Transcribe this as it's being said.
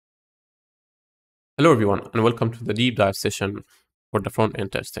Hello everyone, and welcome to the deep dive session for the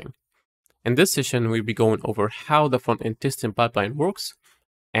front-end testing. In this session, we'll be going over how the front-end testing pipeline works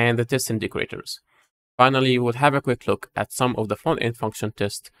and the testing decorators. Finally, we'll have a quick look at some of the front-end function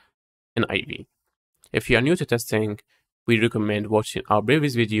tests in Ivy. If you are new to testing, we recommend watching our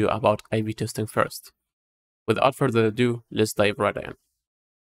previous video about Ivy testing first. Without further ado, let's dive right in.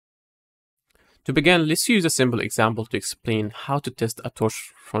 To begin, let's use a simple example to explain how to test a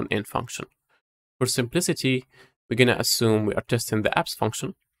torch front-end function. For simplicity, we're going to assume we are testing the apps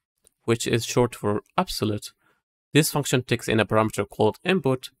function, which is short for absolute. This function takes in a parameter called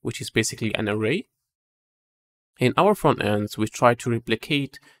input, which is basically an array. In our front ends, we try to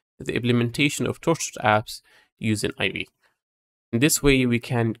replicate the implementation of torch.apps using Ivy. In this way, we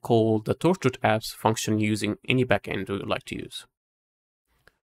can call the torch.apps function using any backend we would like to use.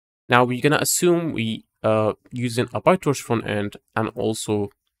 Now, we're going to assume we are using a PyTorch front end and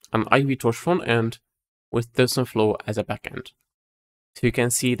also an Ivy Torch front end with TensorFlow as a backend. So you can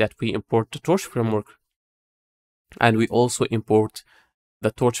see that we import the Torch framework and we also import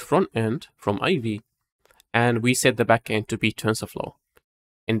the Torch front end from Ivy, and we set the backend to be TensorFlow.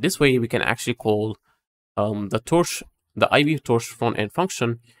 In this way, we can actually call the Ivy Torch front end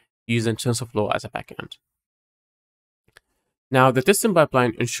function using TensorFlow as a backend. Now, the testing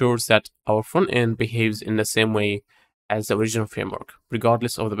pipeline ensures that our front end behaves in the same way as the original framework,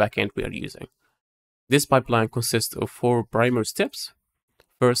 regardless of the backend we are using. This pipeline consists of 4 primary steps.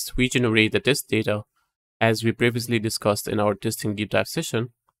 First, we generate the test data, as we previously discussed in our testing deep dive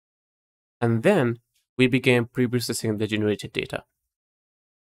session, and then we begin pre-processing the generated data.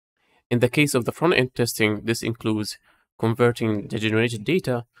 In the case of the front-end testing, this includes converting the generated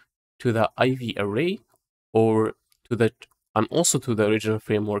data to the Ivy array and also to the original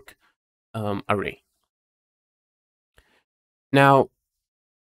framework array. Now,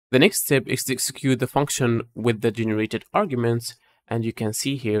 the next step is to execute the function with the generated arguments, and you can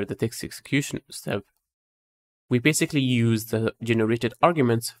see here the text execution step. We basically use the generated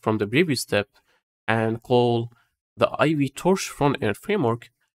arguments from the previous step and call the Ivy Torch front-end framework,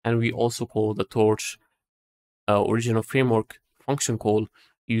 and we also call the Torch original framework function call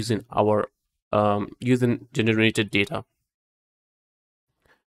using our using generated data.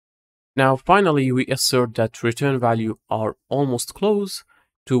 Now, finally, we assert that return value are almost close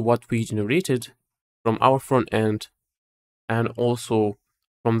to what we generated from our front end and also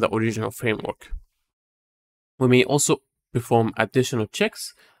from the original framework. We may also perform additional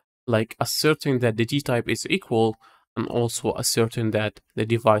checks, like asserting that the dtype is equal and also asserting that the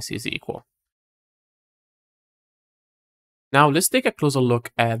device is equal. Now, let's take a closer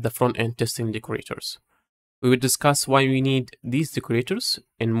look at the front-end testing decorators. We will discuss why we need these decorators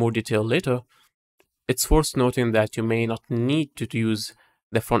in more detail later. It's worth noting that you may not need to use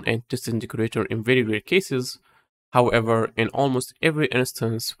the front-end testing decorator in very rare cases. However, in almost every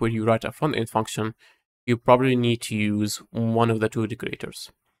instance where you write a front-end function, you probably need to use one of the 2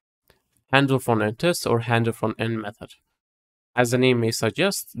 decorators, handle front-end test or handle front-end method. As the name may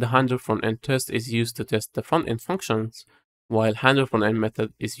suggest, the handle front-end test is used to test the front-end functions, while handle front-end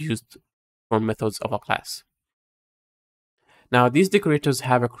method is used for methods of a class. Now, these decorators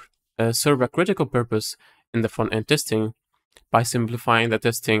serve a critical purpose in the front-end testing. By simplifying the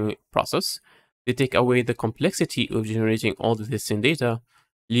testing process, they take away the complexity of generating all the testing data,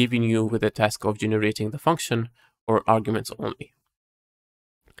 leaving you with the task of generating the function or arguments only.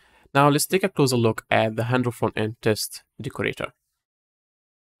 Now, let's take a closer look at the handle front-end test decorator.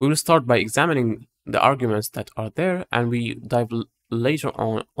 We will start by examining the arguments that are there, and we dive later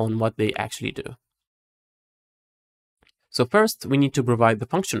on what they actually do. So first, we need to provide the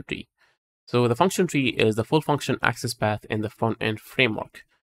function tree. So the function tree is the full function access path in the front-end framework.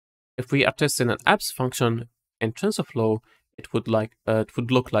 If we are testing an apps function in TensorFlow, it would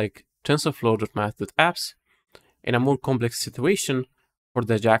look like TensorFlow.math.apps. In a more complex situation, for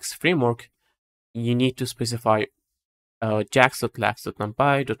the JAX framework, you need to specify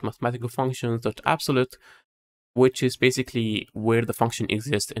jax.lax.numpy.mathematicalfunctions.absolute, which is basically where the function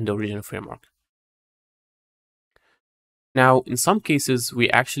exists in the original framework. Now, in some cases, we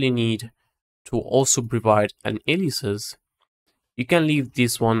actually need to also provide an aliases. You can leave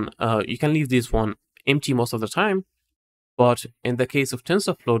this one empty most of the time, but in the case of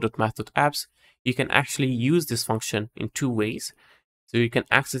TensorFlow.math.apps, you can actually use this function in 2 ways. So you can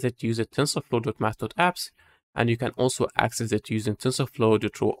access it using TensorFlow.math.apps, and you can also access it using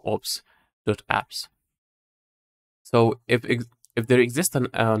TensorFlow.roops.apps. So if there exists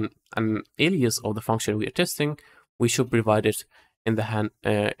an alias of the function we are testing, we should provide it in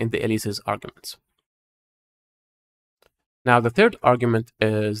the aliases arguments. Now, the third argument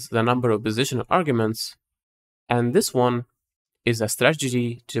is the number of positional arguments, and this one is a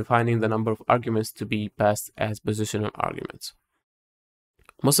strategy defining the number of arguments to be passed as positional arguments.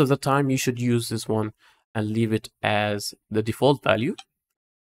 Most of the time, you should use this one and leave it as the default value.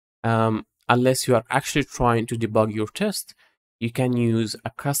 Unless you are actually trying to debug your test, you can use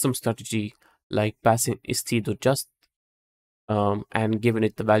a custom strategy like passing st.just and giving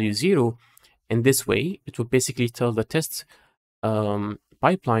it the value 0. In this way, it will basically tell the test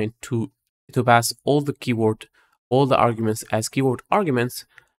pipeline to pass all the arguments as keyword arguments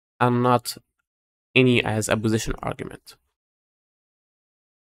and not any as a position argument.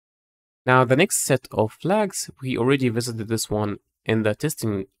 Now, the next set of flags, we already visited this one in the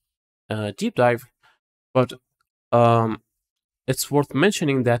testing deep dive, but it's worth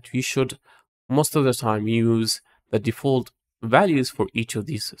mentioning that we should most of the time use the default values for each of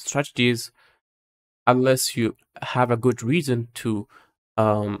these strategies, unless you have a good reason to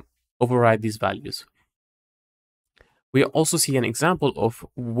override these values. We also see an example of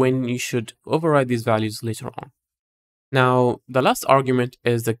when you should override these values later on. Now, the last argument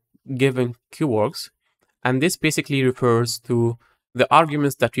is the given keywords, and this basically refers to the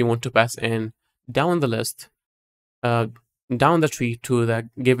arguments that we want to pass in down the list, down the tree to the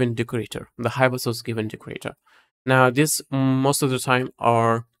given decorator, the hypothesis given decorator. Now, this most of the time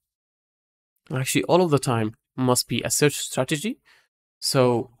are actually all of the time must be a search strategy.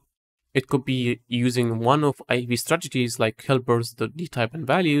 So it could be using one of IV strategies like helpers, the dtype and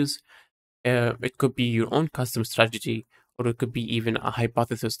values. It could be your own custom strategy, or it could be even a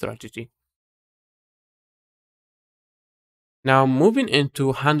hypothesis strategy. Now, moving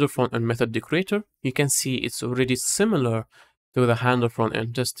into handle front-end method decorator, you can see it's already similar to the handle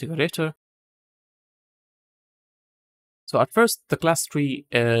front-end test decorator. So at first, the class tree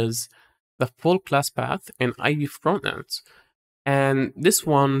is the full class path in IV frontends, and this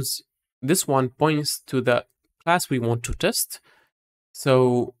one points to the class we want to test.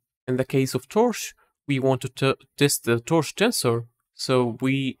 So in the case of torch, we want to test the torch tensor, so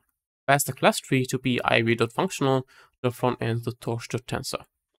we pass the class tree to be iv.functional.frontend.torch.tensor.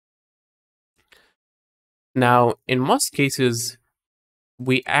 Now, in most cases,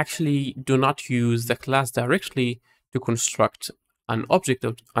 we actually do not use the class directly to construct an object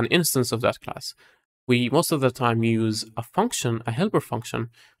of an instance of that class. We most of the time use a function, a helper function,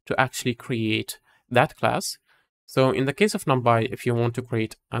 to actually create that class. So in the case of NumPy, if you want to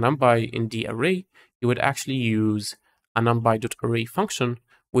create a NumPy in the array, you would actually use a NumPy.array function,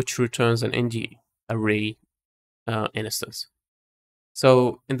 which returns an ND array instance.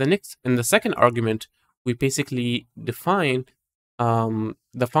 So in the second argument, we basically define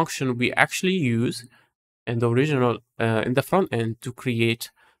the function we actually use in the original in the front end to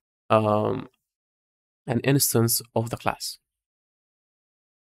create an instance of the class.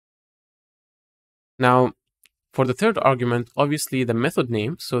 Now, for the third argument, obviously the method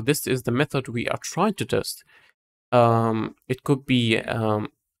name. So this is the method we are trying to test. It could be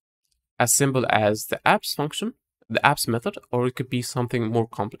as simple as the apps function, the apps method, or it could be something more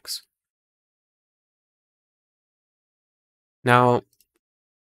complex. Now,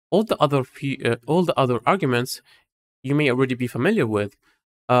 all the other arguments you may already be familiar with.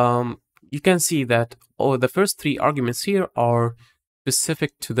 You can see that the first three arguments here are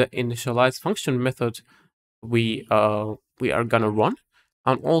specific to the initialize function method we are gonna run,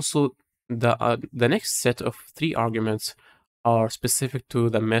 and also the next set of three arguments are specific to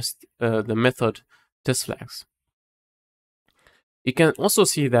the method test flags. You can also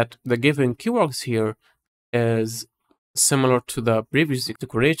see that the given keywords here is similar to the previous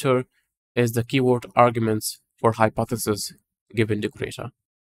decorator, is the keyword arguments for hypothesis given decorator.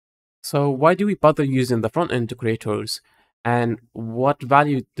 So why do we bother using the front-end decorators, and what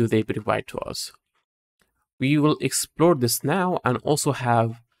value do they provide to us? We will explore this now and also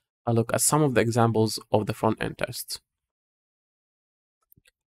have a look at some of the examples of the front-end tests.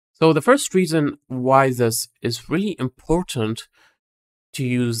 So the first reason why this is really important to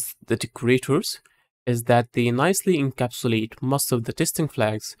use the decorators is that they nicely encapsulate most of the testing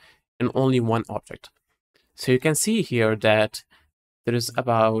flags in only one object. So you can see here that there is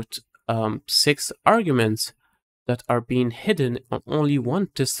about 6 arguments that are being hidden on only one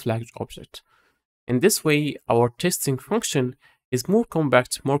test flagged object. In this way, our testing function is more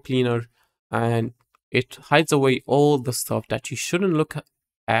compact, more cleaner, and it hides away all the stuff that you shouldn't look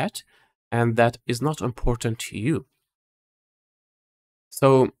at and that is not important to you.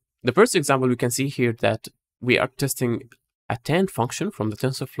 So the first example we can see here that we are testing a tan function from the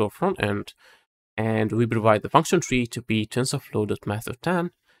TensorFlow front end, and we provide the function tree to be TensorFlow.math of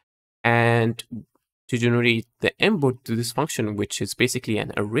tan. And to generate the input to this function, which is basically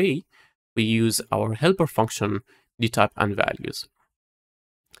an array, we use our helper function dtype and values.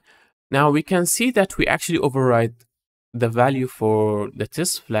 Now we can see that we actually override the value for the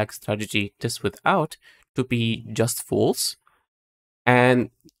test flag strategy test without to be just false. And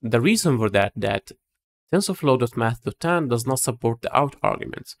the reason for that TensorFlow.math.tan does not support the out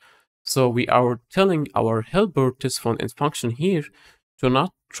arguments. So we are telling our helper test frontend function here to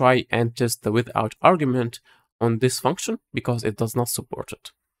not try and test the without argument on this function because it does not support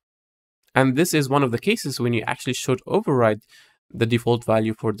it. And this is one of the cases when you actually should override the default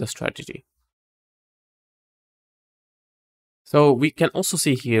value for the strategy. So we can also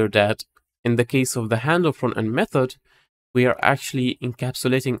see here that in the case of the handle frontend method, we are actually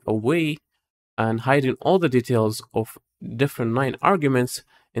encapsulating away and hiding all the details of different 9 arguments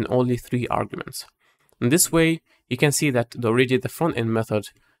in only 3 arguments. In this way, you can see that already the frontend method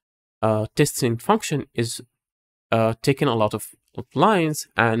testing function is taking a lot of lines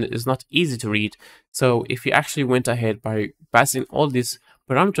and is not easy to read. So if we actually went ahead by passing all these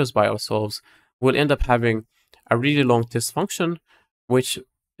parameters by ourselves, we'll end up having a really long test function, which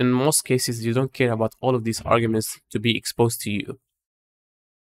in most cases you don't care about all of these arguments to be exposed to you.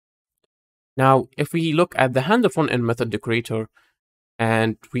 Now, if we look at the handle frontend method decorator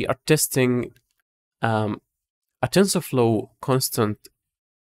and we are testing a TensorFlow constant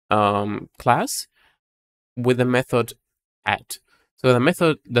class with the method add. So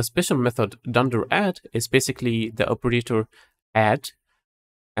the special method dunder_add is basically the operator add,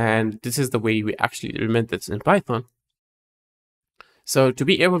 and this is the way we actually implement this in Python. So to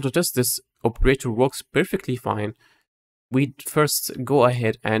be able to test this operator works perfectly fine, we first go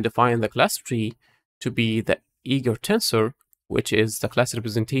ahead and define the class tree to be the eager tensor, which is the class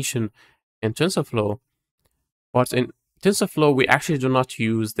representation in TensorFlow. But in TensorFlow, we actually do not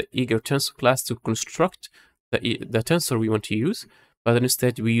use the eager tensor class to construct the tensor we want to use, but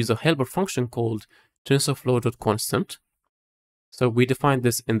instead we use a helper function called TensorFlow.constant. So we define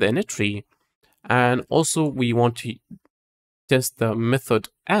this in the init tree, and also we want to test the method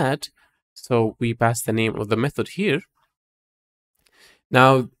add, so we pass the name of the method here.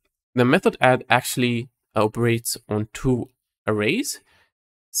 Now, the method add actually operates on 2 arrays.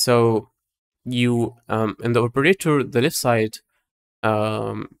 So you in the operator, the left side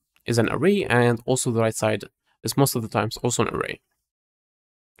is an array, and also the right side is most of the times also an array.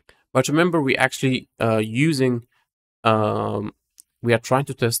 But remember, we actually we are trying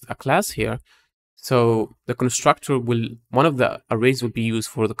to test a class here. So the constructor one of the arrays will be used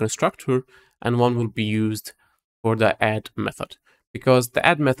for the constructor, and one will be used for the add method. Because the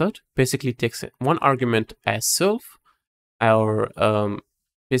add method basically takes 1 argument as self, or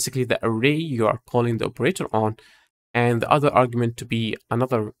basically the array you are calling the operator on, and the other argument to be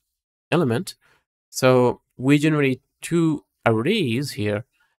another element. So we generate 2 arrays here,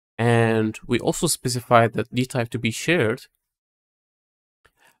 and we also specify the dtype to be shared.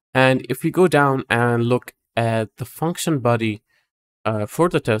 And if we go down and look at the function body for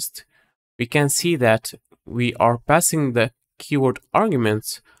the test, we can see that we are passing the keyword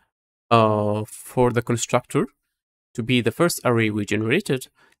arguments for the constructor to be the first array we generated,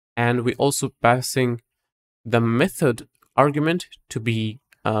 and we also passing the method argument to be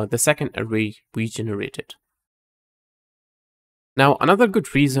the second array we generated. Now, another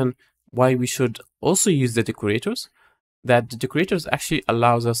good reason why we should also use the decorators, that the decorators actually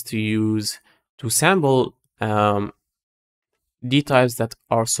allows us to sample dtypes that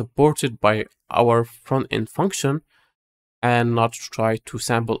are supported by our front-end function, and not try to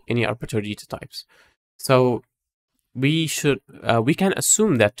sample any arbitrary data types. So we can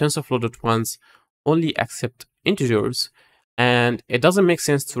assume that TensorFlow.ones only accept integers, and it doesn't make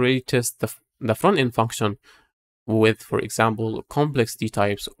sense to really test the front-end function with, for example, complex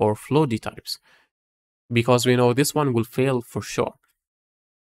dtypes or flow dtypes, because we know this one will fail for sure.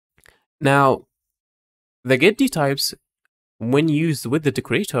 Now, the get dtypes, when used with the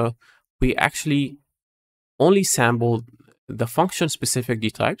decorator, we actually only sample the function-specific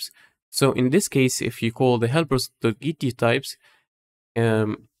dtypes. So in this case, if you call the helpers.get dtypes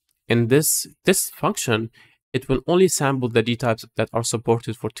in this function, it will only sample the dtypes that are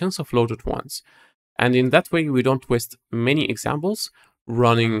supported for TensorFlow.ones. And in that way, we don't waste many examples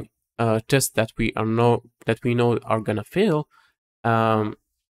running tests that we know are gonna fail,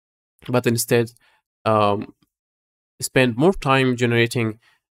 but instead spend more time generating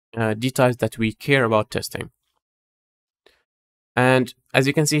dtypes that we care about testing. And as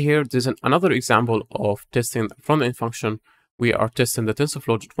you can see here, there's another example of testing the front-end function. We are testing the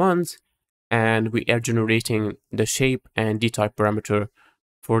TensorFlow.ones, and we are generating the shape and dtype parameter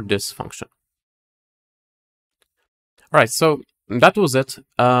for this function. All right, so that was it.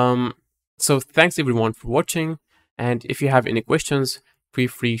 So thanks everyone for watching. And if you have any questions, feel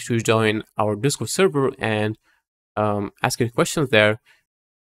free to join our Discord server and ask your questions there.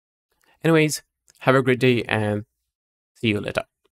 Anyways, have a great day and see you later.